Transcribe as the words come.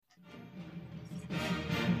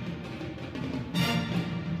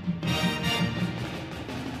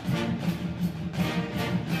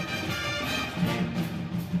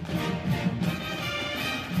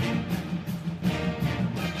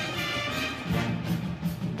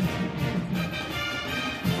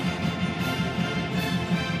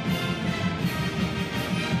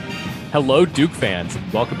Hello, Duke fans.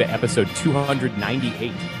 Welcome to episode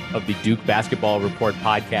 298 of the Duke Basketball Report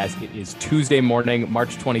podcast. It is Tuesday morning,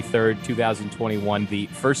 March 23rd, 2021. The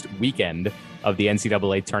first weekend of the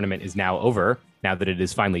NCAA tournament is now over, now that it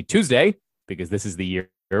is finally Tuesday, because this is the year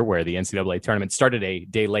where the NCAA tournament started a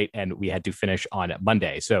day late and we had to finish on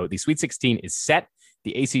Monday. So the Sweet 16 is set.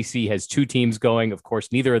 The ACC has two teams going. Of course,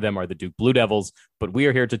 neither of them are the Duke Blue Devils, but we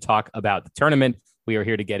are here to talk about the tournament. We are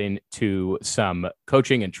here to get into some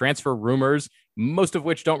coaching and transfer rumors, most of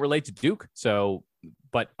which don't relate to Duke,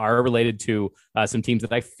 but are related to some teams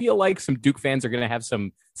that I feel like some Duke fans are going to have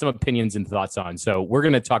some opinions and thoughts on. So we're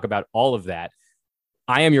going to talk about all of that.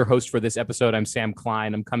 I am your host for this episode. I'm Sam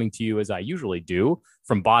Klein. I'm coming to you as I usually do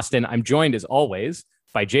from Boston. I'm joined as always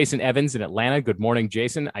by Jason Evans in Atlanta. Good morning,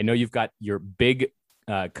 Jason. I know you've got your big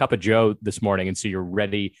cup of Joe this morning, and so you're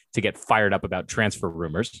ready to get fired up about transfer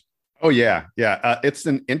rumors. Oh, yeah. It's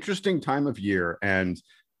an interesting time of year. And,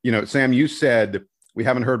 Sam, you said we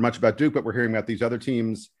haven't heard much about Duke, but we're hearing about these other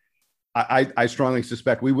teams. I strongly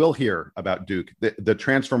suspect we will hear about Duke. The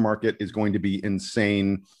transfer market is going to be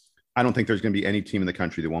insane. I don't think there's going to be any team in the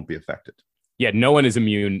country that won't be affected. Yeah, no one is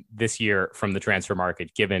immune this year from the transfer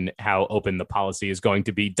market, given how open the policy is going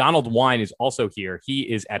to be. Donald Wine is also here.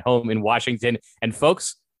 He is at home in Washington. And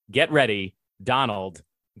folks, get ready. Donald,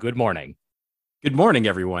 good morning. Good morning,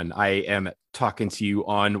 everyone. I am talking to you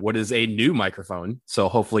on what is a new microphone. So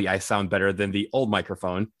hopefully I sound better than the old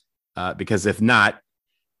microphone, because if not,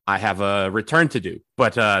 I have a return to do.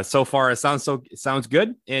 But so far it sounds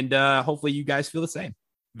good. And hopefully you guys feel the same.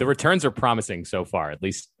 The returns are promising so far, at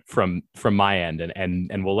least from my end.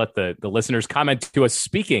 And we'll let the listeners comment to us.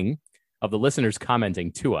 Speaking of the listeners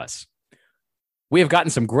commenting to us, we have gotten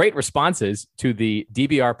some great responses to the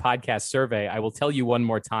DBR podcast survey. I will tell you one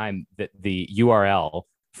more time that the URL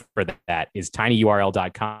for that is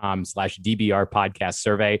tinyurl.com/DBR podcast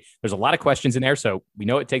survey. There's a lot of questions in there, so we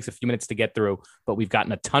know it takes a few minutes to get through, but we've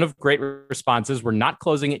gotten a ton of great responses. We're not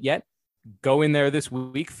closing it yet. Go in there this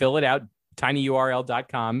week, fill it out,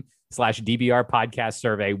 tinyurl.com/DBR podcast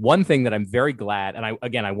survey. One thing that I'm very glad, and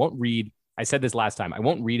I won't read, I said this last time, I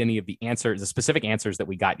won't read any of the specific answers that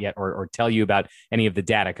we got yet or tell you about any of the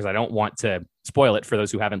data because I don't want to spoil it for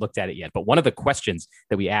those who haven't looked at it yet. But one of the questions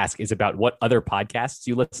that we ask is about what other podcasts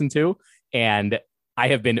you listen to. And I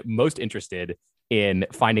have been most interested in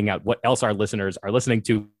finding out what else our listeners are listening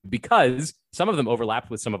to because some of them overlap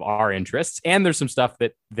with some of our interests. And there's some stuff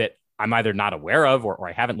that I'm either not aware of or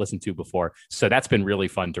I haven't listened to before. So that's been really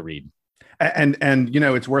fun to read. And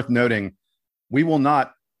it's worth noting, we will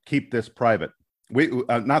not keep this private. We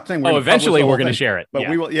not saying we're eventually we're going to share it, but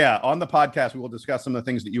we will. On the podcast we will discuss some of the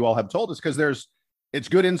things that you all have told us because it's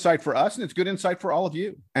good insight for us and it's good insight for all of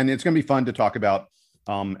you, and it's going to be fun to talk about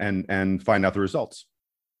and find out the results.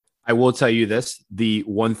 I will tell you this: the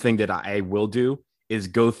one thing that I will do is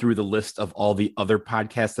go through the list of all the other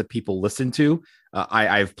podcasts that people listen to.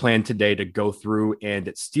 I've planned today to go through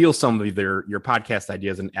and steal some of your podcast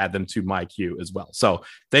ideas and add them to my queue as well. So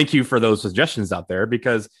thank you for those suggestions out there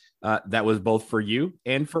because that was both for you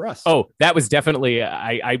and for us. Oh, that was definitely,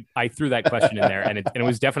 I threw that question in there and it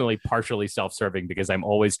was definitely partially self-serving because I'm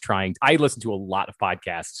always I listen to a lot of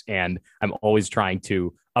podcasts and I'm always trying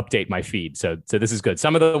to update my feed. So this is good.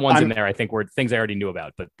 Some of the ones in there I think were things I already knew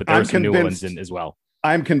about, but there are some new ones in as well.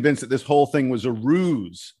 I'm convinced that this whole thing was a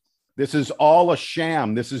ruse. This is all a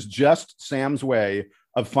sham. This is just Sam's way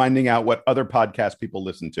of finding out what other podcast people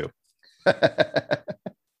listen to. I'm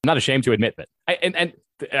not ashamed to admit that. I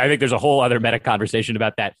think there's a whole other meta conversation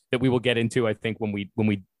about that we will get into, I think, when we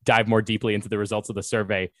dive more deeply into the results of the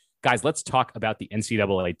survey. Guys, let's talk about the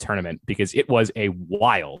NCAA tournament because it was a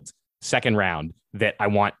wild second round that I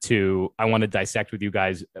want to dissect with you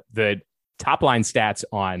guys. The top line stats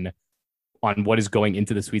on what is going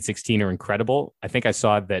into the Sweet 16 are incredible. I think I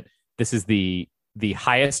saw that this is the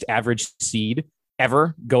highest average seed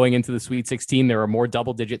ever going into the Sweet 16. There are more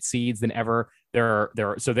double-digit seeds than ever.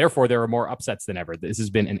 So therefore, there are more upsets than ever. This has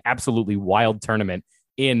been an absolutely wild tournament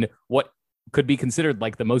in what could be considered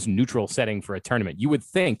like the most neutral setting for a tournament. You would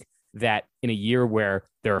think that in a year where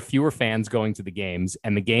there are fewer fans going to the games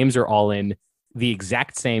and the games are all in the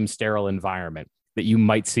exact same sterile environment, that you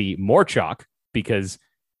might see more chalk because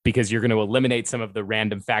you're going to eliminate some of the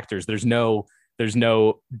random factors. There's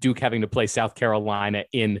no Duke having to play South Carolina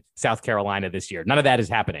in South Carolina this year. None of that is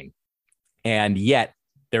happening. And yet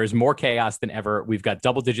there is more chaos than ever. We've got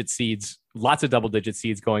double-digit seeds, lots of double-digit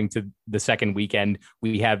seeds going to the second weekend.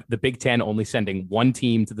 We have the Big Ten only sending one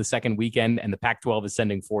team to the second weekend, and the Pac-12 is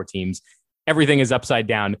sending 4 teams. Everything is upside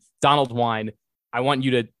down. Donald Wine, I want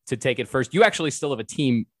you to take it first. You actually still have a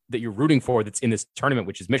team that you're rooting for that's in this tournament,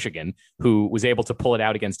 which is Michigan, who was able to pull it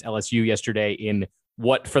out against LSU yesterday in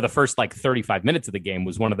what for the first like 35 minutes of the game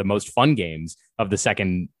was one of the most fun games of the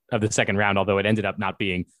second round, although it ended up not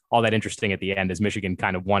being all that interesting at the end as Michigan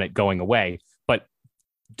kind of won it going away. But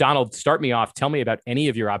Donald, start me off. Tell me about any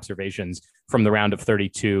of your observations from the round of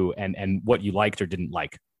 32 and what you liked or didn't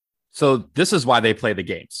like. So this is why they play the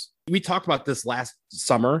games. We talked about this last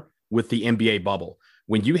summer with the NBA bubble.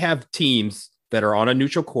 When you have teams that are on a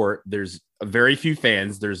neutral court, there's very few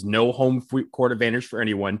fans, there's no home court advantage for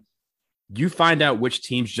anyone. You find out which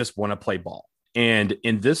teams just want to play ball. And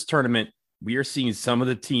in this tournament, we are seeing some of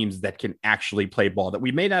the teams that can actually play ball that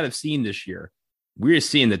we may not have seen this year. We're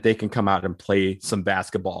seeing that they can come out and play some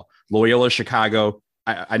basketball. Loyola Chicago,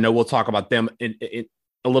 I know we'll talk about them in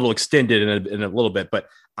a little extended in a little bit, but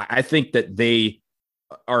I think that they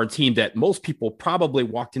are a team that most people probably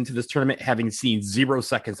walked into this tournament having seen 0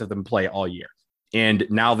 seconds of them play all year. And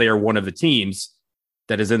now they are one of the teams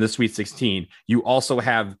that is in the Sweet 16. You also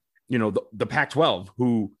have, the Pac-12,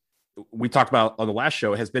 who we talked about on the last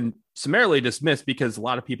show, has been summarily dismissed because a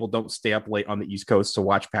lot of people don't stay up late on the East Coast to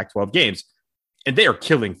watch Pac-12 games. And they are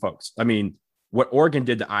killing folks. I mean, what Oregon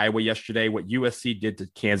did to Iowa yesterday, what USC did to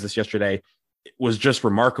Kansas yesterday, was just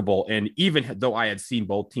remarkable. And even though I had seen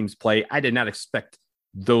both teams play, I did not expect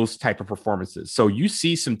those type of performances. So you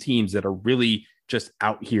see some teams that are really just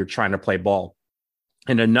out here trying to play ball.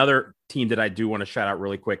 And another team that I do want to shout out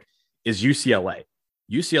really quick is UCLA.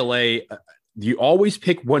 UCLA, you always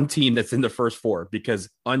pick one team that's in the first four because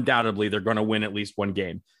undoubtedly they're going to win at least one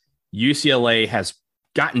game. UCLA has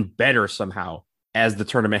gotten better somehow as the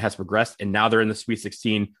tournament has progressed, and now they're in the Sweet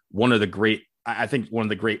 16. One of the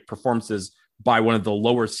great performances by one of the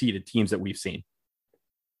lower seeded teams that we've seen.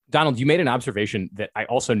 Donald, you made an observation that I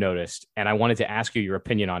also noticed, and I wanted to ask you your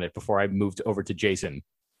opinion on it before I moved over to Jason.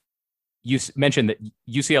 You mentioned that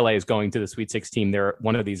UCLA is going to the Sweet 16. They're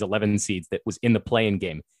one of these 11 seeds that was in the play-in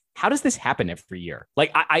game. How does this happen every year?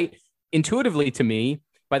 Like, I intuitively, to me,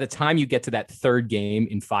 by the time you get to that third game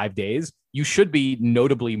in 5 days, you should be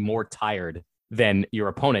notably more tired than your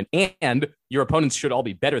opponent, and your opponents should all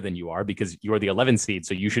be better than you are because you're the 11 seed.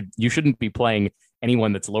 So you shouldn't be playing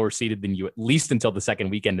anyone that's lower seeded than you at least until the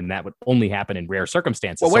second weekend, and that would only happen in rare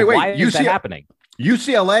circumstances. Well, wait, why is that happening?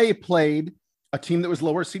 UCLA played a team that was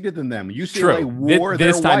lower seeded than them. UCLA wore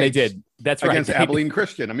this their time whites they did. That's right. Against Abilene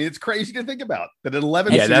Christian. I mean, it's crazy to think about that. An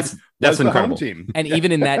 11 seed that's the home team. And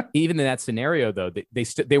even in that scenario, though,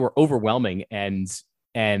 they were overwhelming, and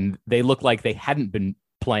they looked like they hadn't been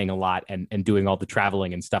playing a lot and doing all the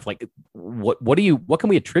traveling and stuff. Like, what can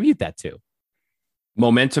we attribute that to?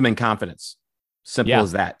 Momentum and confidence. Simple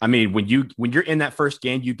as that. I mean, when you're in that first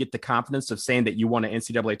game, you get the confidence of saying that you won an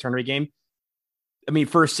NCAA tournament game. I mean,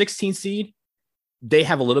 for a 16 seed, they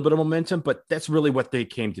have a little bit of momentum, but that's really what they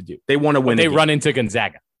came to do. They want to win. They run into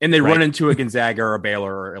Gonzaga, and they run into a Gonzaga or a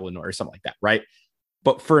Baylor or Illinois or something like that, right?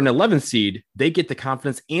 But for an 11 seed, they get the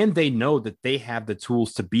confidence and they know that they have the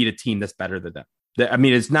tools to beat a team that's better than them. I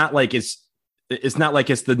mean, it's not like it's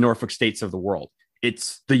the Norfolk States of the world.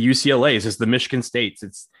 It's the UCLAs, it's the Michigan States.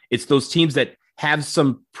 It's those teams that have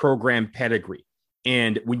some program pedigree.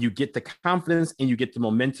 And when you get the confidence and you get the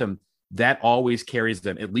momentum, that always carries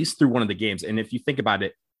them at least through one of the games. And if you think about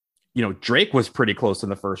it, Drake was pretty close in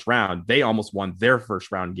the first round. They almost won their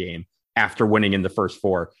first round game after winning in the first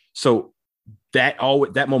four. So that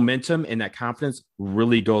momentum and that confidence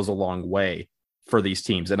really goes a long way for these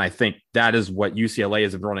teams. And I think that is what UCLA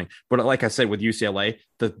is running. But like I said, with UCLA,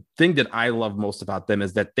 the thing that I love most about them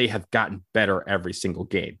is that they have gotten better every single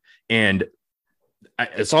game. And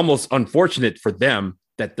it's almost unfortunate for them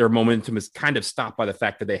that their momentum is kind of stopped by the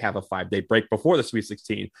fact that they have a 5-day break before the Sweet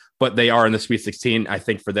 16, but they are in the Sweet 16. I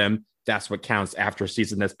think for them, that's what counts after a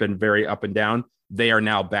season that's been very up and down. They are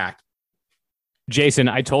now back. Jason,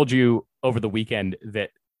 I told you over the weekend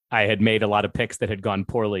that I had made a lot of picks that had gone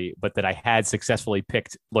poorly, but that I had successfully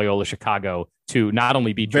picked Loyola Chicago to not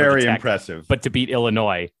only beat Georgia Tech, impressive, but to beat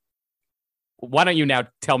Illinois. Why don't you now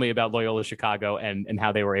tell me about Loyola Chicago and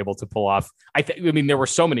how they were able to pull off? I mean, there were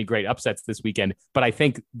so many great upsets this weekend, but I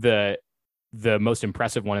think the most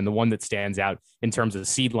impressive one and the one that stands out in terms of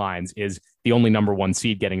seed lines is the only number one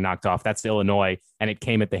seed getting knocked off. That's Illinois, and it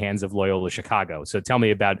came at the hands of Loyola Chicago. So tell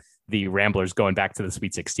me about the Ramblers going back to the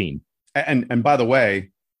Sweet 16. And by the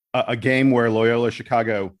way, a game where Loyola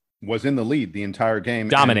Chicago was in the lead the entire game.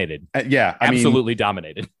 Dominated. Absolutely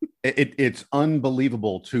dominated. It's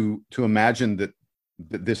unbelievable to imagine that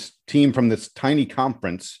this team from this tiny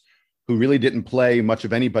conference who really didn't play much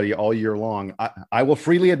of anybody all year long. I will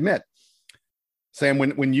freely admit, Sam,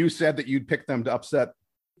 when you said that you'd pick them to upset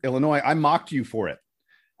Illinois, I mocked you for it.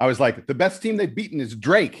 I was like, the best team they've beaten is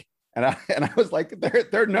Drake. And I was like,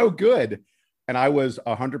 they're no good. And I was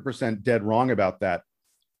 100% dead wrong about that.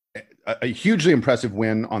 A hugely impressive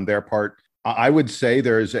win on their part. I would say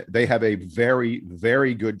they have a very,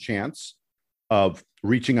 very good chance of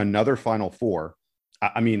reaching another Final Four.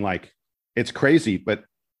 I mean, like, it's crazy, but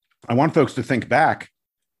I want folks to think back.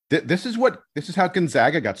 This is how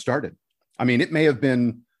Gonzaga got started. I mean, it may have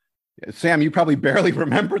been, Sam, you probably barely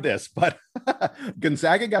remember this, but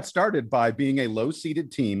Gonzaga got started by being a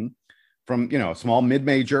low-seeded team from, a small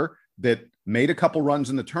mid-major that made a couple runs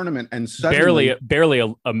in the tournament, and suddenly barely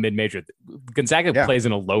a mid-major. Gonzaga plays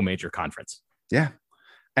in a low-major conference. Yeah,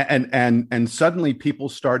 and suddenly people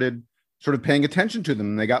started sort of paying attention to them,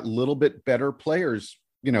 and they got a little bit better players,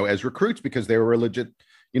 as recruits, because they were a legit,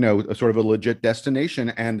 a sort of a legit destination,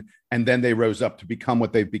 and then they rose up to become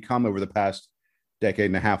what they've become over the past decade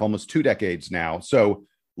and a half, almost 2 decades now. So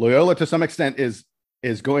Loyola, to some extent, is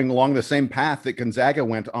going along the same path that Gonzaga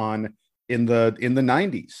went on in the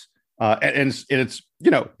 90s. And it's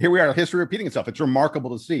here we are, history repeating itself. It's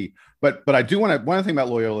remarkable to see. But I do want to, one thing about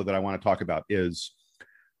Loyola that I want to talk about is,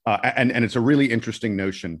 and it's a really interesting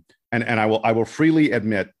notion. And I will freely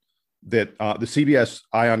admit that the CBS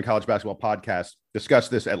Ion College Basketball podcast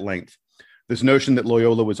discussed this at length. This notion that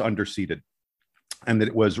Loyola was underseeded and that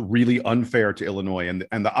it was really unfair to Illinois.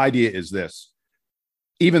 And the idea is this: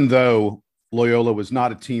 even though Loyola was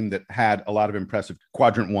not a team that had a lot of impressive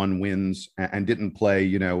quadrant 1 wins and didn't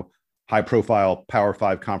play, high profile Power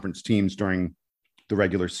 5 conference teams during the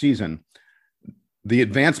regular season, the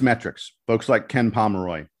advanced metrics, folks like Ken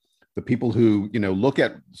Pomeroy, the people who, look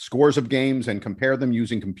at scores of games and compare them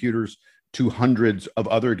using computers to hundreds of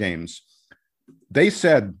other games, they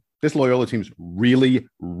said this Loyola team's really,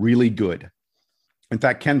 really good. In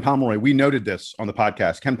fact, Ken Pomeroy, we noted this on the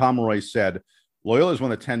podcast. Ken Pomeroy said Loyola is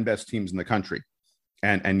one of the 10 best teams in the country.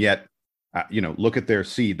 And yet, look at their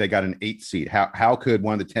seed. They got an 8 seed. How could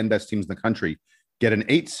one of the 10 best teams in the country get an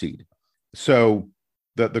 8 seed? So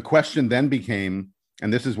the question then became,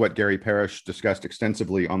 and this is what Gary Parrish discussed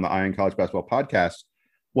extensively on the Ion College Basketball podcast.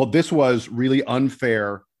 Well, this was really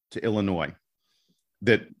unfair to Illinois,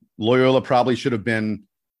 that Loyola probably should have been,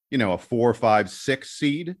 a 4, 5, 6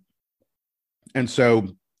 seed. And so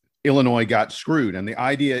Illinois got screwed. And the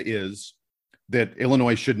idea is that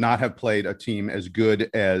Illinois should not have played a team as good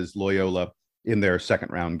as Loyola in their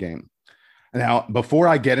second round game. Now, before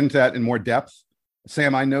I get into that in more depth,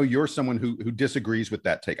 Sam, I know you're someone who disagrees with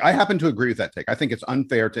that take. I happen to agree with that take. I think it's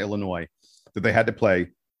unfair to Illinois that they had to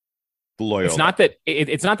play Loyola. It's not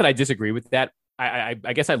that I disagree with that. I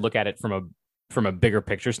guess I look at it from a bigger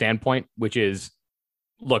picture standpoint, which is,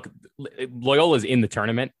 look, Loyola's in the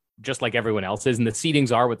tournament just like everyone else is, and the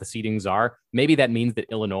seedings are what the seedings are. Maybe that means that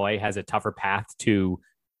Illinois has a tougher path to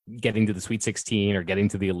getting to the Sweet 16 or getting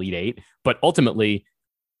to the Elite 8. But ultimately,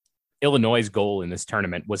 Illinois' goal in this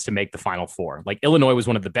tournament was to make the Final Four. Like, Illinois was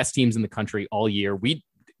one of the best teams in the country all year.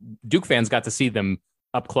 Duke fans got to see them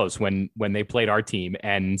up close when they played our team,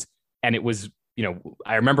 and it was,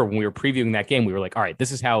 I remember when we were previewing that game, we were like, all right,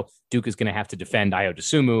 this is how Duke is going to have to defend Ayo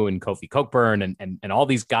Dosunmu and Kofi Cockburn and all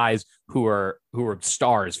these guys who are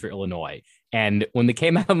stars for Illinois. And when they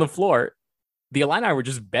came out on the floor, the Illini were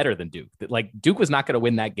just better than Duke. Like, Duke was not going to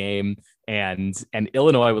win that game, and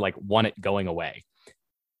Illinois would won it going away.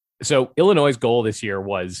 So Illinois' goal this year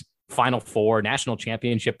was Final Four, national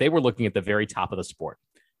championship. They were looking at the very top of the sport.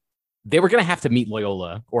 They were going to have to meet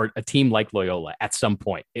Loyola, or a team like Loyola, at some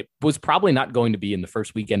point. It was probably not going to be in the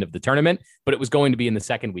first weekend of the tournament, but it was going to be in the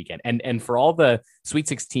second weekend. And for all the Sweet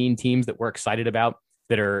 16 teams that we're excited about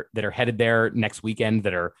that are headed there next weekend,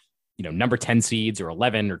 that are, number 10 seeds or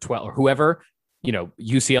 11 or 12 or whoever,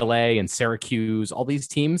 UCLA and Syracuse, all these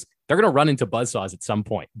teams, they're going to run into buzzsaws at some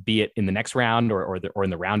point, be it in the next round or in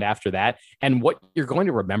the round after that. And what you're going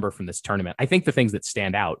to remember from this tournament, I think the things that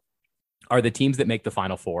stand out are the teams that make the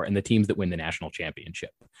Final Four and the teams that win the national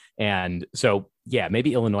championship. And so, yeah,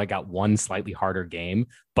 maybe Illinois got one slightly harder game,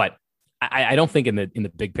 but I don't think in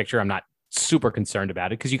the big picture, I'm not super concerned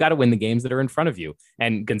about it, because you got to win the games that are in front of you.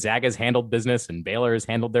 And Gonzaga's handled business, and Baylor has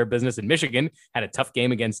handled their business, and Michigan had a tough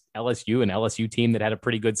game against LSU, an LSU team that had a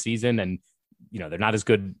pretty good season. And, they're not as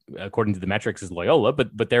good according to the metrics as Loyola,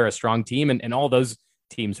 but they're a strong team, and all those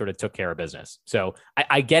teams sort of took care of business. So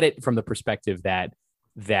I get it from the perspective that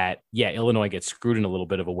Illinois gets screwed in a little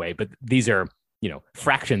bit of a way, but these are,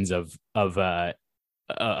 fractions of a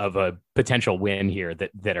potential win here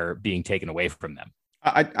that are being taken away from them.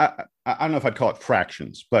 I don't know if I'd call it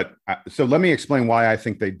fractions, but so let me explain why I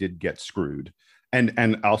think they did get screwed.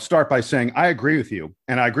 And I'll start by saying I agree with you,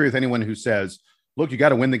 and I agree with anyone who says look, you got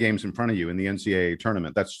to win the games in front of you in the NCAA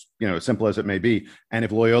tournament. That's, as simple as it may be. And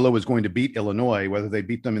if Loyola was going to beat Illinois, whether they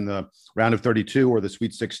beat them in the round of 32 or the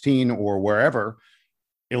Sweet 16 or wherever,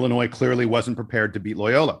 Illinois clearly wasn't prepared to beat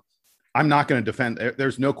Loyola. I'm not going to defend.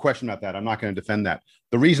 There's no question about that. I'm not going to defend that.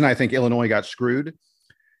 The reason I think Illinois got screwed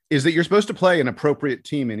is that you're supposed to play an appropriate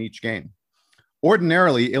team in each game.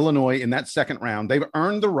 Ordinarily, Illinois in that second round, they've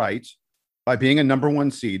earned the right by being a number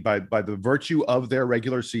one seed, by the virtue of their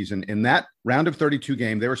regular season. In that round of 32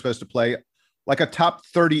 game, they were supposed to play like a top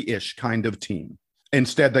 30-ish kind of team.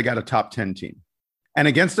 Instead, they got a top 10 team. And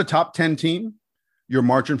against a top 10 team, your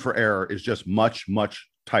margin for error is just much, much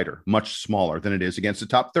tighter, much smaller than it is against a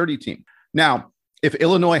top 30 team. Now, if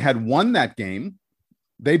Illinois had won that game,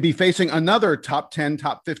 they'd be facing another top 10,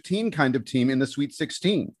 top 15 kind of team in the Sweet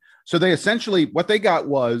 16. So they essentially, what they got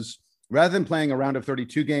was, rather than playing a round of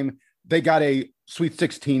 32 game, they got a Sweet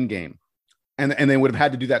 16 game. And they would have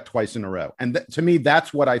had to do that twice in a row. And to me,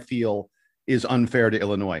 that's what I feel is unfair to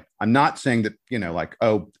Illinois. I'm not saying that,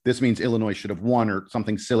 this means Illinois should have won or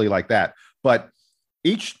something silly like that. But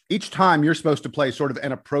each time you're supposed to play sort of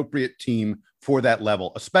an appropriate team for that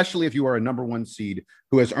level, especially if you are a number one seed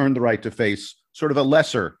who has earned the right to face sort of a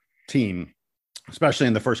lesser team, especially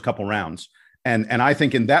in the first couple rounds. And I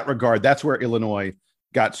think in that regard, that's where Illinois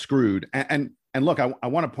got screwed. And look, I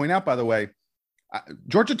want to point out, by the way,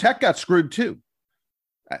 Georgia Tech got screwed too.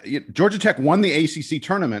 Georgia Tech won the ACC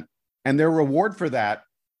tournament, and their reward for that,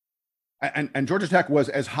 and Georgia Tech was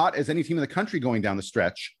as hot as any team in the country going down the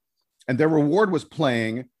stretch, and their reward was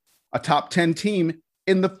playing a top 10 team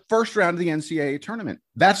in the first round of the NCAA tournament.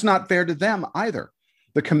 That's not fair to them either.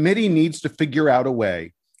 The committee needs to figure out a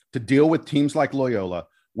way to deal with teams like Loyola,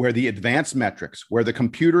 where the advanced metrics, where the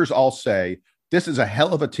computers all say, this is a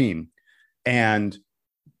hell of a team. And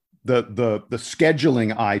the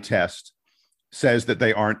scheduling eye test says that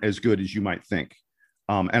they aren't as good as you might think.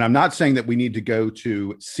 And I'm not saying that we need to go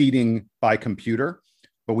to seeding by computer,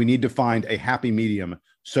 but we need to find a happy medium.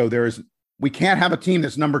 So we can't have a team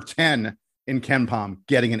that's number 10 in KenPom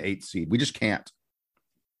getting an 8 seed. We just can't.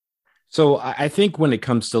 So I think when it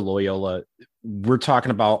comes to Loyola, we're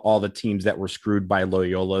talking about all the teams that were screwed by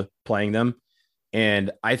Loyola playing them.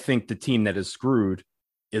 And I think the team that is screwed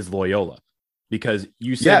is Loyola, because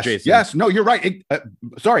you said, yes, Jason. Yes, no, you're right.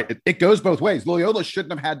 It goes both ways. Loyola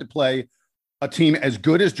shouldn't have had to play a team as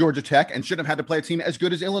good as Georgia Tech and shouldn't have had to play a team as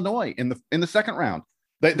good as Illinois in the second round.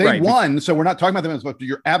 They right. won, so we're not talking about them as much.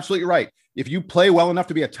 You're absolutely right. If you play well enough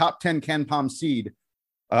to be a top 10 KenPom seed,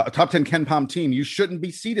 a top 10 KenPom team, you shouldn't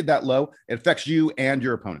be seeded that low. It affects you and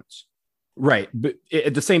your opponents. Right. But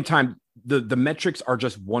at the same time, the metrics are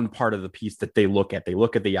just one part of the piece that they look at. They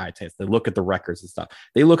look at the eye test. They look at the records and stuff.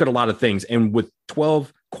 They look at a lot of things. And with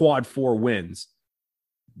 12 quad 4 wins,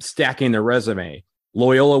 stacking their resume,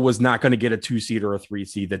 Loyola was not going to get a 2 seed or a 3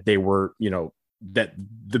 seed that they were, that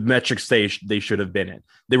the metrics say they should have been in.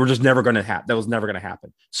 They were just never going to happen. That was never going to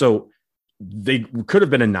happen. So they could have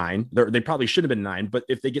been a 9. They probably should have been 9. But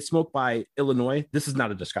if they get smoked by Illinois, this is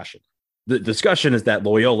not a discussion. The discussion is that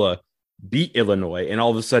Loyola beat Illinois, and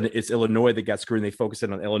all of a sudden it's Illinois that got screwed, and they focus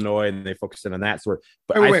in on Illinois and they focus in on that sort.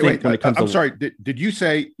 But wait. I'm sorry. Did you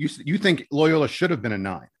say you think Loyola should have been a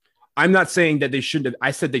 9? I'm not saying that they shouldn't have.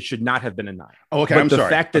 I said they should not have been a 9. Oh, okay. But I'm the sorry.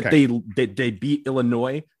 fact that they beat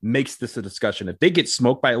Illinois makes this a discussion. If they get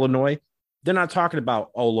smoked by Illinois, they're not talking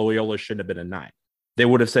about, Loyola shouldn't have been a 9. They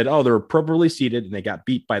would have said, they're appropriately seated and they got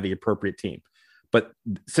beat by the appropriate team. But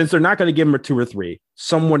since they're not going to give them a 2 or 3,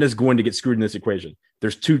 someone is going to get screwed in this equation.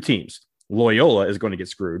 There's 2 teams. Loyola is going to get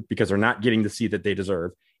screwed because they're not getting the seed that they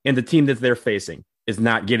deserve. And the team that they're facing is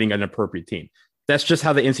not getting an appropriate team. That's just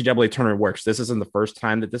how the NCAA tournament works. This isn't the first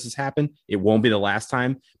time that this has happened. It won't be the last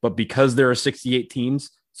time. But because there are 68 teams,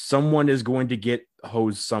 someone is going to get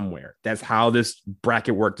hosed somewhere. That's how this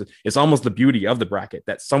bracket works. It's almost the beauty of the bracket,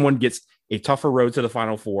 that someone gets a tougher road to the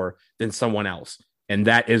Final Four than someone else. And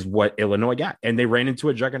that is what Illinois got. And they ran into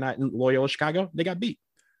a juggernaut in Loyola Chicago. They got beat.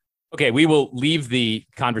 Okay, we will leave the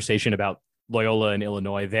conversation about Loyola and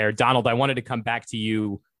Illinois there. Donald, I wanted to come back to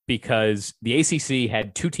you because the ACC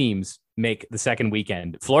had 2 teams make the second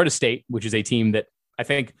weekend. Florida State, which is a team that I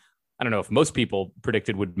don't know if most people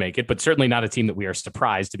predicted would make it, but certainly not a team that we are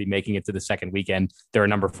surprised to be making it to the second weekend. They're a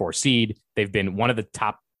number 4 seed. They've been one of the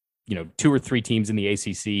top, 2 or 3 teams in the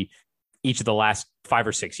ACC each of the last 5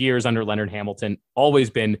 or 6 years under Leonard Hamilton,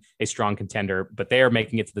 always been a strong contender, but they are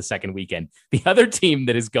making it to the second weekend. The other team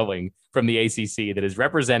that is going from the ACC that is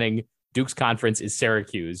representing Duke's conference is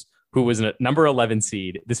Syracuse, who was a number 11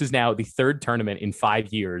 seed. This is now the 3rd tournament in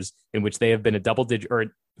 5 years in which they have been a double-digit, or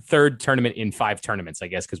 3rd tournament in 5 tournaments, I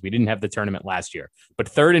guess, because we didn't have the tournament last year, but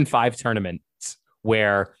 3rd in 5 tournaments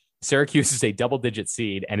where Syracuse is a double-digit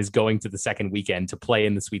seed and is going to the second weekend to play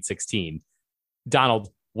in the Sweet 16. Donald,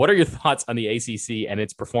 what are your thoughts on the ACC and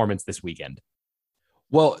its performance this weekend?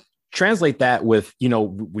 Well, translate that with,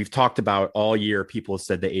 we've talked about all year, people have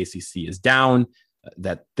said the ACC is down,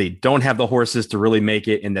 that they don't have the horses to really make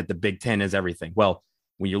it, and that the Big Ten is everything. Well,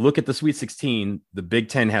 when you look at the Sweet 16, the Big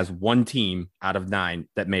Ten has one team out of 9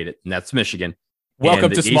 that made it, and that's Michigan.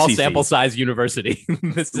 Welcome to small sample size university.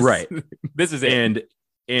 This is it.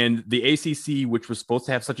 And the ACC, which was supposed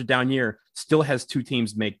to have such a down year, still has 2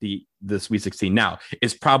 teams make the Sweet 16. Now,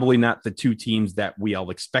 it's probably not the 2 teams that we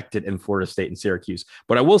all expected in Florida State and Syracuse.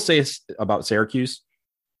 But I will say about Syracuse,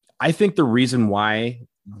 I think the reason why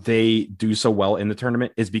they do so well in the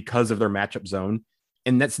tournament is because of their matchup zone.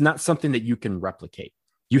 And that's not something that you can replicate.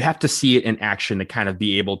 You have to see it in action to kind of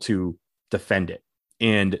be able to defend it.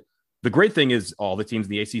 And the great thing is all the teams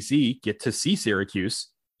in the ACC get to see Syracuse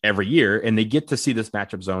every year, and they get to see this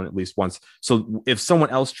matchup zone at least once. So if someone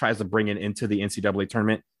else tries to bring it into the NCAA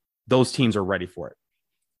tournament, those teams are ready for it.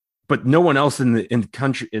 But no one else in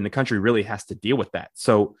the country really has to deal with that.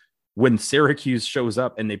 So when Syracuse shows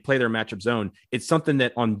up and they play their matchup zone, it's something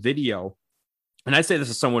that on video, and I say this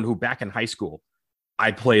as someone who back in high school,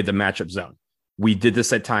 I played the matchup zone. We did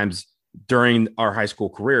this at times during our high school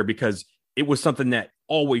career because it was something that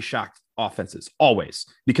always shocked offenses, always,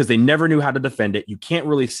 because they never knew how to defend it. You can't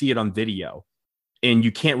really see it on video, and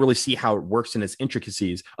you can't really see how it works in its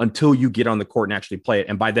intricacies until you get on the court and actually play it.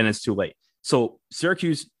 And by then it's too late. So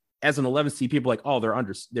Syracuse, as an 11 seed, people are like, oh, they're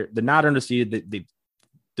not underseeded.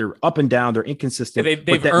 They're up and down. They're inconsistent.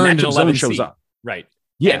 They've earned an 11 shows up. Right.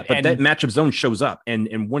 Yeah. But that matchup zone shows up.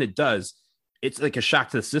 And when it does, it's like a shock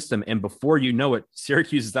to the system. And before you know it,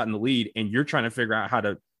 Syracuse is out in the lead, and you're trying to figure out how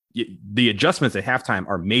to. The adjustments at halftime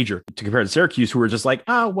are major to compare to Syracuse, who are just like,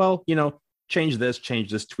 change this,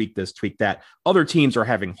 tweak this, tweak that. Other teams are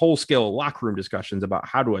having whole scale locker room discussions about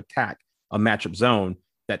how to attack a matchup zone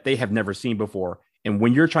that they have never seen before. And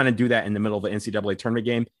when you're trying to do that in the middle of an NCAA tournament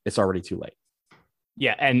game, it's already too late.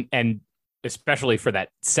 Yeah. And especially for that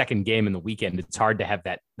second game in the weekend, it's hard to have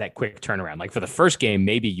that quick turnaround. Like for the first game,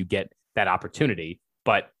 maybe you get that opportunity,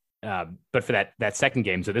 but for that second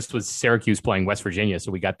game, so this was Syracuse playing West Virginia.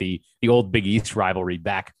 So we got the old Big East rivalry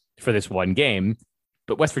back for this one game,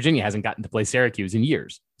 but West Virginia hasn't gotten to play Syracuse in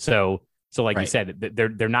years. So like you said,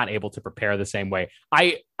 they're not able to prepare the same way.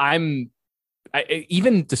 I'm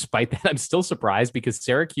even despite that, I'm still surprised because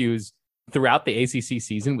Syracuse throughout the ACC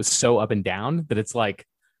season was so up and down that it's like,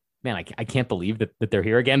 man, I can't believe that they're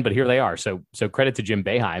here again, but here they are. So credit to Jim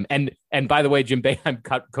Boeheim. And by the way, Jim Boeheim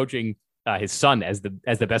coaching his son as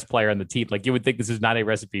the best player on the team. Like you would think this is not a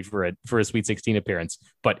recipe for a Sweet 16 appearance,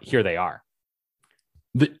 but here they are.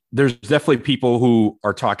 There's definitely people who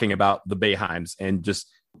are talking about the Boeheims and just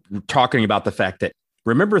talking about the fact that,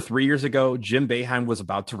 remember 3 years ago, Jim Boeheim was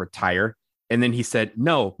about to retire. And then he said,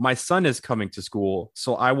 no, my son is coming to school,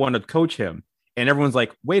 so I want to coach him. And everyone's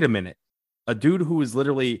like, wait a minute. A dude who is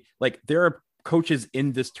literally like, there are coaches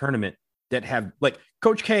in this tournament that have, like,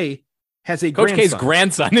 Coach K has a Coach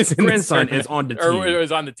grandson. K's grandson is on the team. Or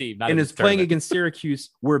is on the team. And is playing against Syracuse,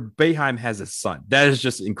 where Boeheim has a son. That is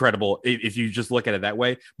just incredible if you just look at it that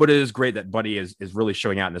way. But it is great that Buddy is really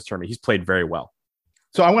showing out in this tournament. He's played very well.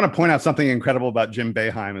 So I want to point out something incredible about Jim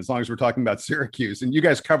Boeheim, as long as we're talking about Syracuse. And you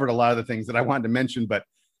guys covered a lot of the things that I wanted to mention, but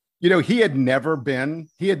he had never been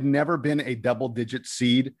a double-digit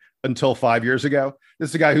seed until 5 years ago. This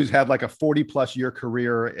is a guy who's had like a 40-plus year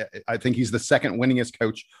career. I think he's the second winningest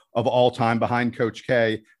coach of all time behind Coach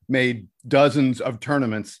K, made dozens of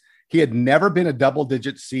tournaments. He had never been a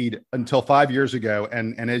double-digit seed until 5 years ago.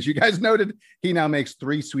 And as you guys noted, he now makes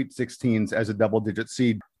 3 Sweet 16s as a double-digit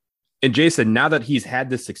seed. And Jason, now that he's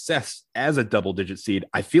had this success as a double-digit seed,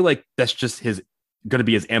 I feel like that's just going to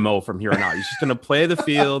be his MO from here on out. He's just going to play the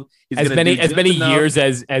field. He's as many years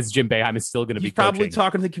as Jim Boeheim is still going to be probably coaching.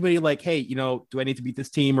 Talking to the committee like, hey, do I need to beat this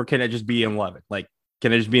team, or can I just be an 11? Like,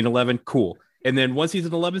 can I just be an 11? Cool. And then once he's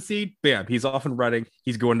an 11 seed, bam, he's off and running.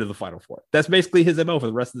 He's going to the Final Four. That's basically his MO for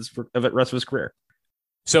the rest of his career.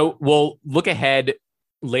 So we'll look ahead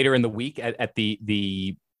later in the week at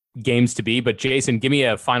the games to be. But Jason, give me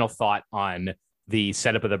a final thought on the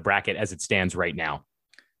setup of the bracket as it stands right now.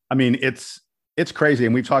 I mean, it's crazy.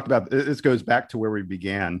 And we've talked about, this goes back to where we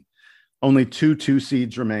began. Only 2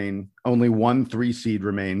 seeds remain. Only 1 3 seed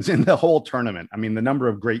remains in the whole tournament. I mean, the number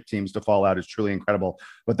of great teams to fall out is truly incredible.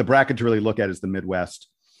 But the bracket to really look at is the Midwest.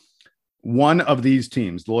 One of these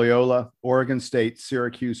teams, Loyola, Oregon State,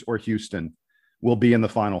 Syracuse, or Houston, will be in the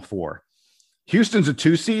Final Four. Houston's a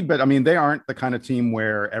 2 seed, but I mean, they aren't the kind of team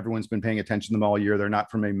where everyone's been paying attention to them all year. They're not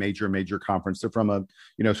from a major conference. They're from a,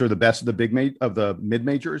 sort of the best of the mid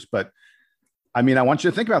majors. But I mean, I want you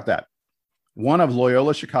to think about that. One of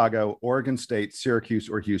Loyola Chicago, Oregon State, Syracuse,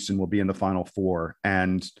 or Houston will be in the Final Four.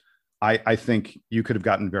 And I think you could have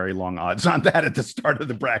gotten very long odds on that at the start of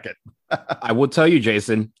the bracket. I will tell you,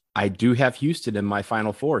 Jason, I do have Houston in my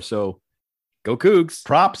Final Four. So go Cougs.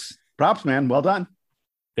 Props, man. Well done.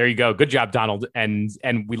 There you go. Good job, Donald. And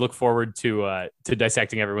we look forward to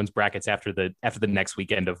dissecting everyone's brackets after the next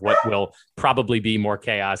weekend of what will probably be more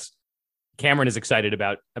chaos. Cameron is excited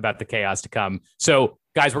about the chaos to come. So,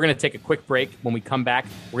 guys, we're going to take a quick break. When we come back,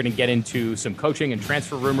 we're going to get into some coaching and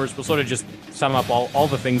transfer rumors. We'll sort of just sum up all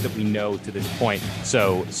the things that we know to this point.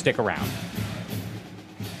 So stick around.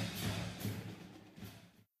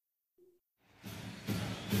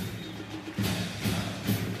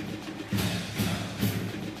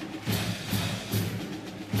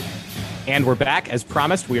 And we're back. As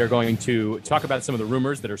promised, we are going to talk about some of the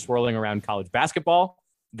rumors that are swirling around college basketball.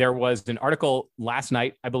 There was an article last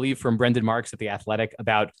night, I believe, from Brendan Marks at The Athletic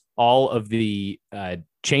about all of the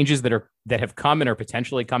changes that have come and are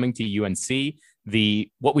potentially coming to UNC.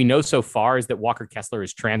 What we know so far is that Walker Kessler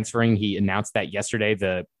is transferring. He announced that yesterday,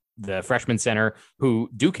 the freshman center who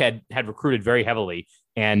Duke had recruited very heavily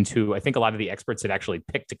and who I think a lot of the experts had actually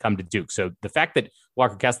picked to come to Duke. So the fact that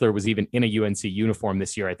Walker Kessler was even in a UNC uniform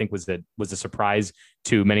this year, I think was a surprise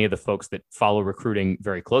to many of the folks that follow recruiting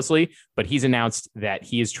very closely. But he's announced that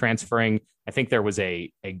he is transferring. I think there was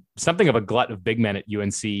a something of a glut of big men at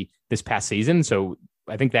UNC this past season. So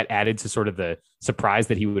I think that added to sort of the surprise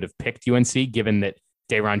that he would have picked UNC, given that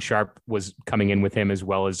Day'Ron Sharpe was coming in with him, as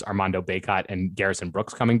well as Armando Bacot and Garrison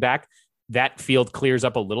Brooks coming back. That field clears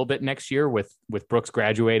up a little bit next year with Brooks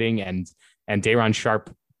graduating and Day'Ron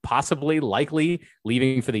Sharpe likely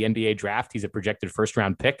leaving for the NBA draft. He's a projected first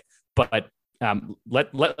round pick, but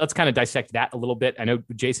let's kind of dissect that a little bit. I know,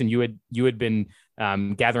 Jason, you had been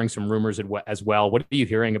gathering some rumors as well. What are you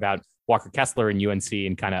hearing about Walker Kessler and UNC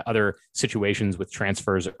and kind of other situations with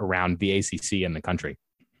transfers around the ACC and the country?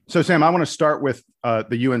 So, Sam, I want to start with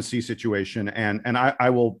the UNC situation, and I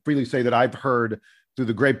will freely say that I've heard through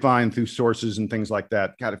the grapevine, through sources and things like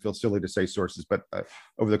that. God, it feels silly to say sources, but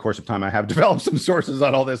over the course of time, I have developed some sources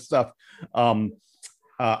on all this stuff.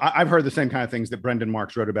 I've heard the same kind of things that Brendan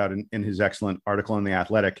Marks wrote about in his excellent article in The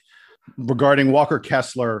Athletic regarding Walker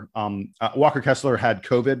Kessler. Walker Kessler had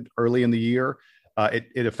COVID early in the year.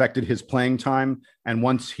 It affected his playing time. And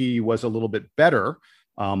once he was a little bit better,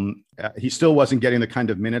 he still wasn't getting the kind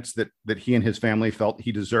of minutes that he and his family felt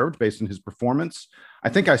he deserved based on his performance. I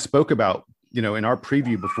think I spoke about, in our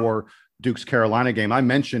preview before Duke's Carolina game, I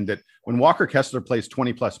mentioned that when Walker Kessler plays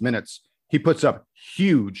 20 plus minutes, he puts up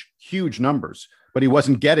huge numbers, but he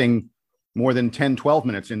wasn't getting more than 10, 12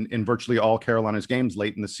 minutes in virtually all Carolina's games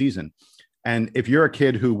late in the season. And if you're a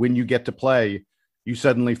kid who, when you get to play, you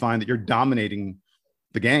suddenly find that you're dominating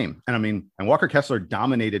the game. And Walker Kessler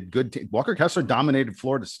dominated Walker Kessler dominated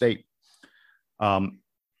Florida State.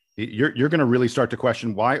 You're going to really start to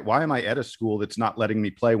question why am I at a school that's not letting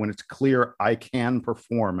me play when it's clear I can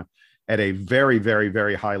perform at a very, very,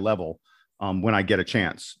 very high level when I get a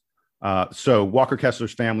chance. So Walker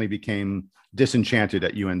Kessler's family became disenchanted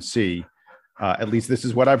at UNC. At least this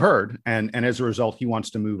is what I've heard. And as a result, he wants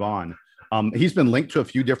to move on. He's been linked to a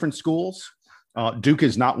few different schools. Duke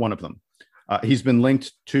is not one of them. He's been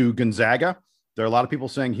linked to Gonzaga. There are a lot of people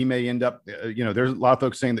saying he may end up, there's a lot of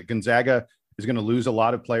folks saying that Gonzaga is going to lose a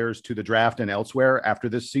lot of players to the draft and elsewhere after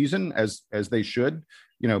this season, as they should,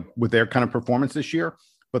 with their kind of performance this year.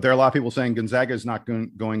 But there are a lot of people saying Gonzaga is not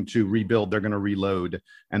going to rebuild. They're going to reload,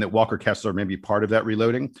 and that Walker Kessler may be part of that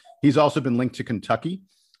reloading. He's also been linked to Kentucky.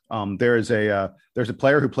 There's a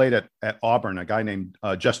player who played at Auburn, a guy named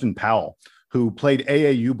Justin Powell, who played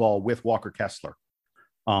AAU ball with Walker Kessler.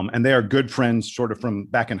 And they are good friends sort of from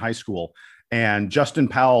back in high school. And Justin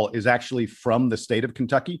Powell is actually from the state of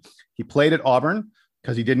Kentucky. He played at Auburn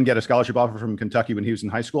because he didn't get a scholarship offer from Kentucky when he was in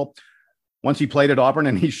high school. Once he played at Auburn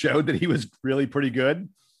and he showed that he was really pretty good,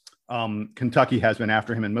 Kentucky has been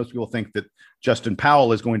after him. And most people think that Justin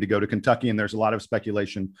Powell is going to go to Kentucky. And there's a lot of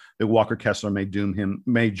speculation that Walker Kessler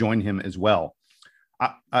may join him as well.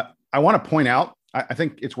 I want to point out, I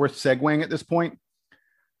think it's worth segueing at this point.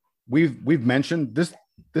 We've mentioned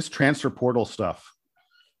this transfer portal stuff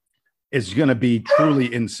is going to be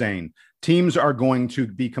truly insane. Teams are going to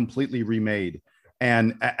be completely remade.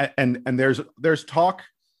 And there's talk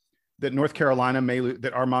that North Carolina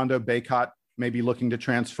that Armando Bacot may be looking to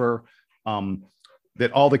transfer.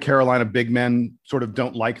 that all the Carolina big men sort of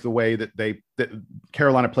don't like the way that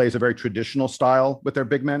Carolina plays a very traditional style with their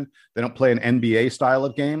big men. They don't play an NBA style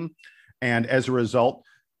of game. And as a result,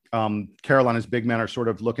 Carolina's big men are sort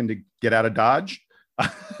of looking to get out of Dodge.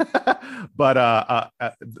 But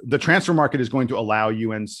the transfer market is going to allow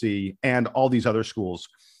UNC and all these other schools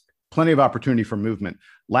plenty of opportunity for movement.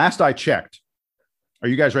 Last I checked, are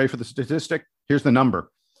you guys ready for the statistic? Here's the number.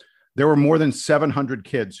 There were more than 700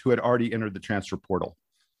 kids who had already entered the transfer portal.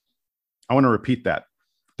 I want to repeat that.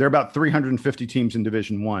 There are about 350 teams in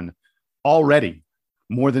Division I. Already,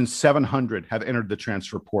 more than 700 have entered the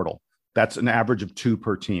transfer portal. That's an average of 2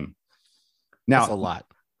 per team. Now, that's a lot.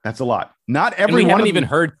 That's a lot. Not everyone.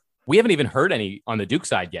 We haven't even heard any on the Duke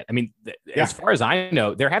side yet. I mean, as far as I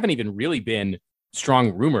know, there haven't even really been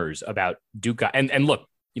strong rumors about Duke. And look,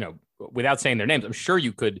 without saying their names, I'm sure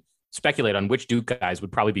you could speculate on which Duke guys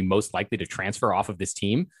would probably be most likely to transfer off of this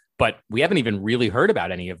team, but we haven't even really heard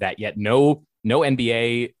about any of that yet. No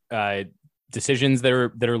NBA decisions that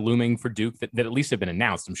are looming for Duke that at least have been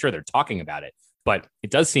announced. I'm sure they're talking about it, but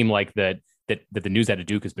it does seem like that the news out of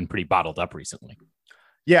Duke has been pretty bottled up recently.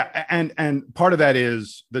 Yeah, and part of that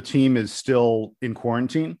is the team is still in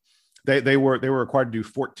quarantine. They were required to do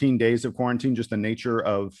 14 days of quarantine, just the nature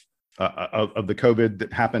of the COVID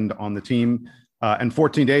that happened on the team. And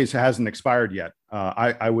 14 days hasn't expired yet.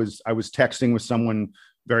 I was texting with someone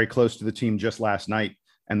very close to the team just last night,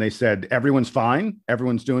 and they said everyone's fine,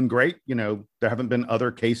 everyone's doing great. There haven't been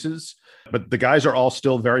other cases, but the guys are all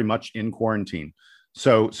still very much in quarantine.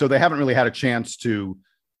 So they haven't really had a chance to.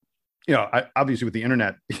 Obviously with the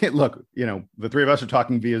internet, look, the three of us are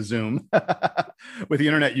talking via Zoom. With the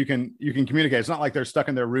internet, you can communicate. It's not like they're stuck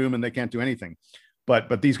in their room and they can't do anything.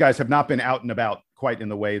 But these guys have not been out and about quite in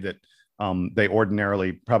the way that they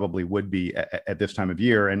ordinarily probably would be at this time of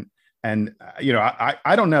year. And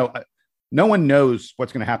I don't know. No one knows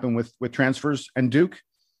what's going to happen with transfers and Duke.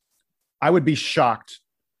 I would be shocked.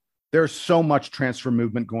 There's so much transfer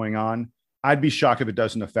movement going on. I'd be shocked if it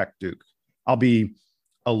doesn't affect Duke. I'll be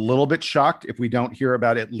a little bit shocked if we don't hear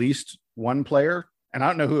about at least one player, and I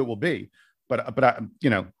don't know who it will be, but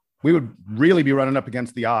we would really be running up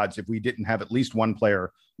against the odds if we didn't have at least one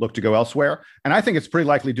player look to go elsewhere. And I think it's pretty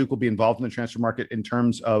likely Duke will be involved in the transfer market in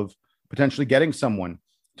terms of potentially getting someone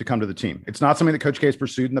to come to the team. It's not something that Coach K has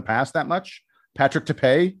pursued in the past that much. Patrick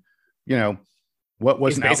Tapé, what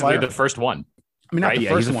was He's basically the first one. I mean,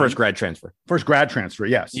 he's the first grad transfer. First grad transfer,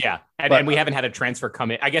 yes. Yeah, and we haven't had a transfer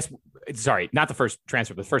come in. I guess, sorry, not the first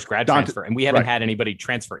transfer, but the first grad transfer. And we haven't had anybody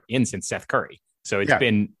transfer in since Seth Curry. So it has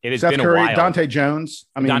been Seth Curry, a while. Dante Jones.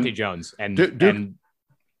 Dante Jones. And Duke,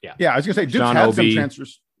 yeah, I was going to say, Duke's John had Obi, some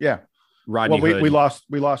transfers. Yeah. Rodney Hood. We lost.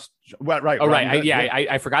 Right. Oh, right.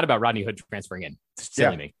 I forgot about Rodney Hood transferring in. It's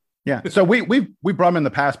silly me. Yeah. So we brought him in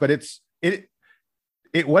the past, but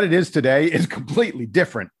what it is today is completely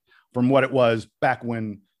different from what it was back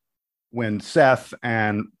when Seth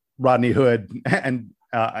and Rodney Hood and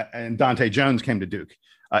Dante Jones came to Duke.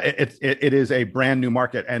 It is a brand new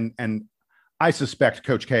market, and I suspect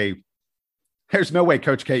Coach K. There's no way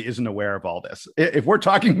Coach K isn't aware of all this. If we're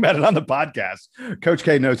talking about it on the podcast, Coach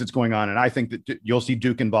K knows what's going on, and I think that you'll see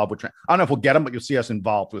Duke involved with. I don't know if we'll get them, but you'll see us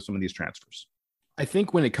involved with some of these transfers. I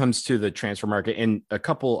think when it comes to the transfer market and a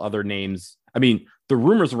couple other names, I mean, the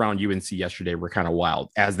rumors around UNC yesterday were kind of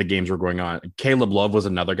wild as the games were going on. Caleb Love was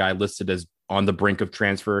another guy listed as on the brink of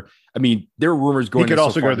transfer. I mean, there were rumors going. He could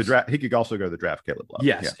also go to the draft. He could also go to the draft. Caleb Love.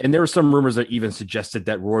 Yes, yeah. And there were some rumors that even suggested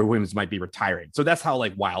that Roy Williams might be retiring. So that's how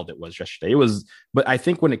wild it was yesterday. It was, but I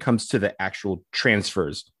think when it comes to the actual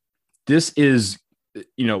transfers, this is,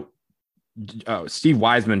 Steve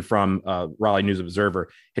Wiseman from Raleigh News Observer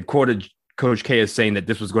had quoted Coach K as saying that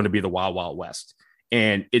this was going to be the Wild Wild West.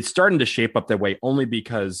 And it's starting to shape up that way only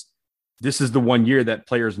because this is the one year that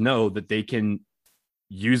players know that they can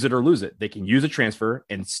use it or lose it. They can use a transfer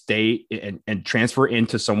and stay and transfer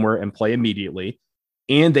into somewhere and play immediately.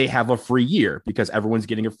 And they have a free year because everyone's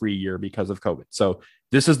getting a free year because of COVID. So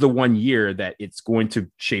this is the one year that it's going to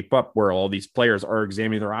shape up where all these players are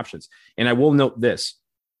examining their options. And I will note this,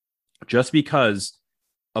 just because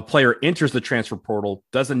a player enters the transfer portal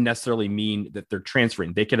doesn't necessarily mean that they're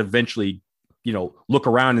transferring. They could eventually look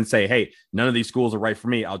around and say, hey, none of these schools are right for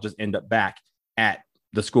me. I'll just end up back at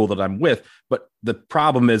the school that I'm with. But the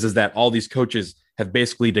problem is that all these coaches have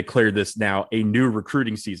basically declared this now a new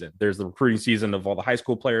recruiting season. There's the recruiting season of all the high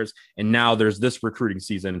school players, and now there's this recruiting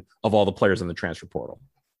season of all the players in the transfer portal.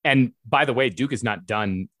 And by the way, Duke is not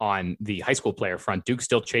done on the high school player front. Duke's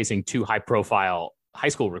still chasing 2 high-profile high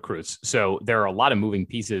school recruits. So there are a lot of moving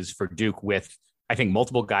pieces for Duke with, I think,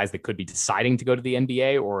 multiple guys that could be deciding to go to the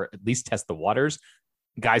NBA or at least test the waters.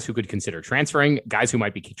 guys who could consider transferring, guys who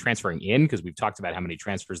might be transferring in, because we've talked about how many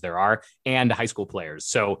transfers there are, and high school players.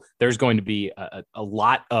 So there's going to be a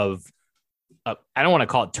lot of, I don't want to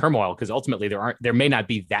call it turmoil, because ultimately there may not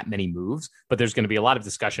be that many moves, but there's going to be a lot of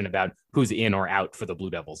discussion about who's in or out for the Blue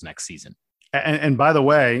Devils next season. And by the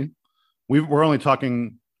way, we're only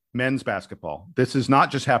talking men's basketball. This is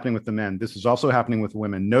not just happening with the men. This is also happening with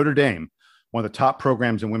women. Notre Dame, one of the top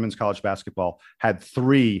programs in women's college basketball, had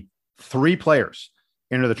three players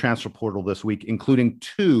enter the transfer portal this week, including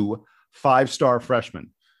 2 5-star freshmen.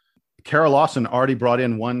 Kara Lawson already brought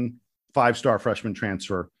in 1 5-star freshman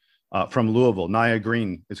transfer from Louisville. Nia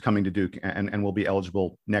Green is coming to Duke and will be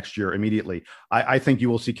eligible next year immediately. I think you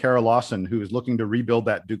will see Kara Lawson, who is looking to rebuild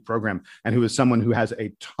that Duke program and who is someone who has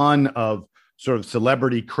a ton of sort of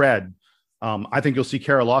celebrity cred. I think you'll see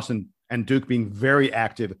Kara Lawson and Duke being very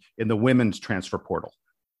active in the women's transfer portal.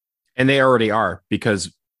 And they already are,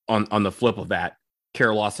 because on the flip of that,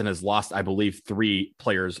 Kara Lawson has lost, I believe, 3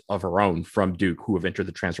 players of her own from Duke who have entered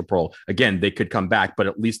the transfer portal. Again, they could come back, but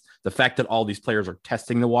at least the fact that all these players are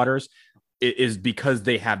testing the waters is because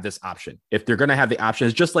they have this option. If they're going to have the option,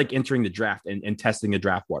 it's just like entering the draft and testing the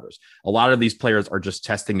draft waters. A lot of these players are just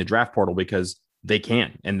testing the draft portal because they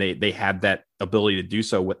can, and they have that ability to do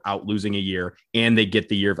so without losing a year, and they get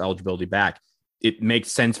the year of eligibility back. It makes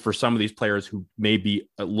sense for some of these players who may be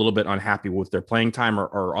a little bit unhappy with their playing time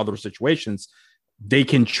or other situations. They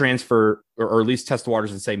can transfer or at least test the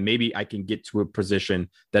waters and say, maybe I can get to a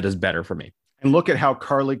position that is better for me. And look at how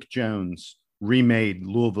Carlick Jones remade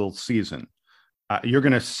Louisville's season. You're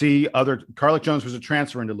going to see Carlick Jones was a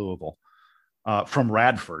transfer into Louisville from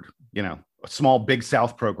Radford, a small Big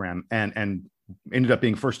South program, and ended up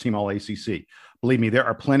being first team all ACC. Believe me, there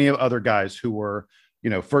are plenty of other guys who were,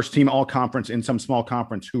 first team all conference in some small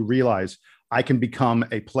conference who realize I can become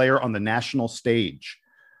a player on the national stage.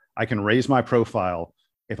 I can raise my profile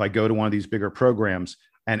if I go to one of these bigger programs,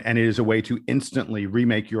 and it is a way to instantly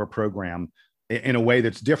remake your program in a way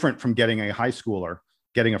that's different from getting a high schooler,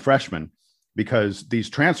 getting a freshman, because these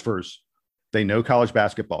transfers, they know college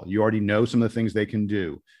basketball. You already know some of the things they can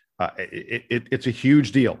do. It's a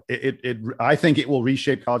huge deal. I think it will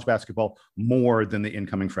reshape college basketball more than the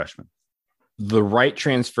incoming freshman. The right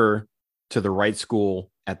transfer to the right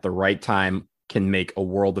school at the right time can make a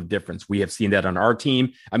world of difference. We have seen that on our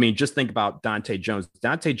team. I mean, just think about Dante Jones.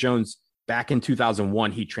 Dante Jones, back in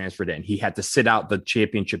 2001, he transferred in. He had to sit out the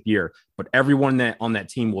championship year, but everyone on that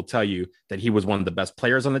team will tell you that he was one of the best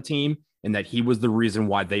players on the team and that he was the reason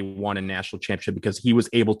why they won a national championship, because he was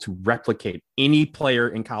able to replicate any player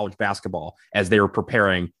in college basketball as they were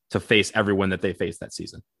preparing to face everyone that they faced that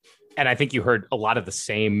season. And I think you heard a lot of the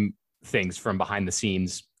same things from behind the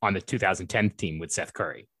scenes on the 2010 team with Seth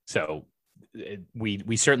Curry. So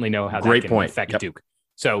we certainly know how that can affect Duke.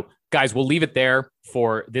 So guys, we'll leave it there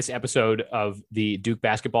for this episode of the Duke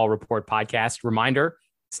Basketball Report podcast. Reminder,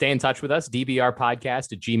 stay in touch with us,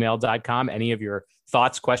 dbrpodcast@gmail.com. Any of your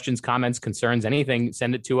thoughts, questions, comments, concerns, anything,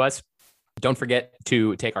 send it to us. Don't forget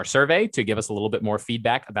to take our survey to give us a little bit more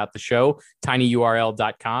feedback about the show,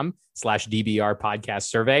 tinyurl.com/DBR podcast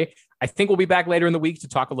survey. I think we'll be back later in the week to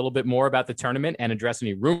talk a little bit more about the tournament and address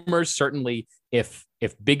any rumors. Certainly, if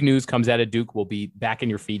big news comes out of Duke, we'll be back in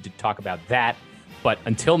your feed to talk about that. But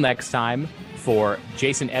until next time, for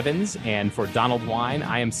Jason Evans and for Donald Wine,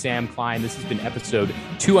 I am Sam Klein. This has been episode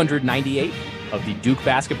 298 of the Duke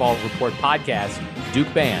Basketball Report podcast.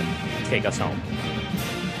 Duke Band, take us home.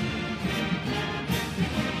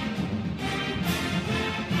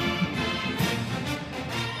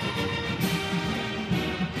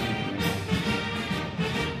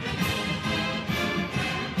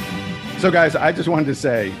 So, guys, I just wanted to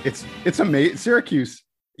say it's amazing. Syracuse,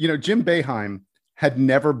 Jim Boeheim had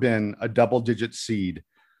never been a double-digit seed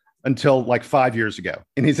until like 5 years ago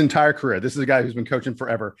in his entire career. This is a guy who's been coaching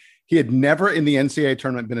forever. He had never in the NCAA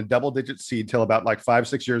tournament been a double-digit seed till about like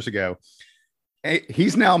 5-6 years ago.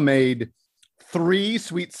 He's now made 3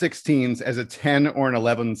 Sweet 16s as a 10 or an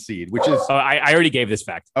 11 seed, which is... Oh, I already gave this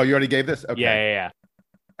fact. Oh, you already gave this? Okay. Yeah.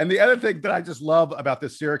 And the other thing that I just love about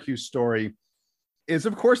this Syracuse story is,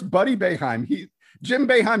 of course, Buddy Boeheim. Jim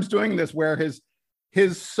Boeheim's doing this where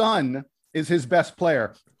his son is his best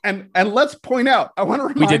player. And let's point out, I want to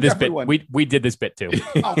remind everyone. We did this bit too.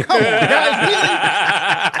 Oh, come on, guys.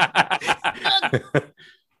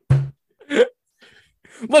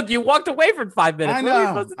 Look, you walked away for 5 minutes. I know. What are you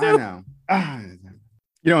supposed to do? I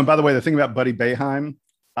know. And by the way, the thing about Buddy Boeheim,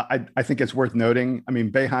 I think it's worth noting. I mean,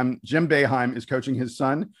 Jim Boeheim is coaching his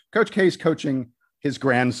son. Coach K is coaching his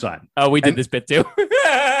grandson. Oh, we did this bit too.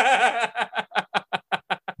 I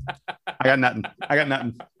got nothing.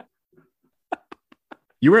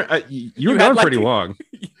 You were going pretty long.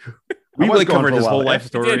 We was really going covered for a his whole while. life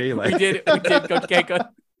story. We did, Coach K.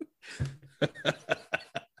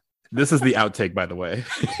 This is the outtake, by the way.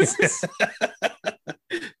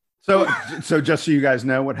 So just so you guys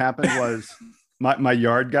know, what happened was my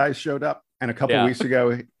yard guy showed up, and a couple of weeks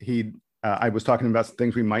ago, I was talking about some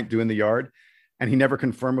things we might do in the yard, and he never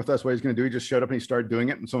confirmed with us what he's going to do. He just showed up and he started doing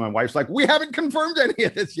it. And so my wife's like, "We haven't confirmed any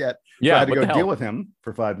of this yet." So I had to go deal with him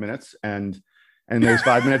for 5 minutes, and those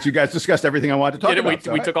 5 minutes, you guys discussed everything I wanted to talk about.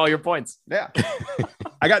 We took all your points. Yeah,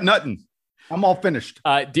 I got nothing. I'm all finished.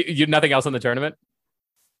 You nothing else on the tournament?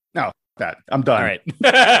 No, that I'm done. All right.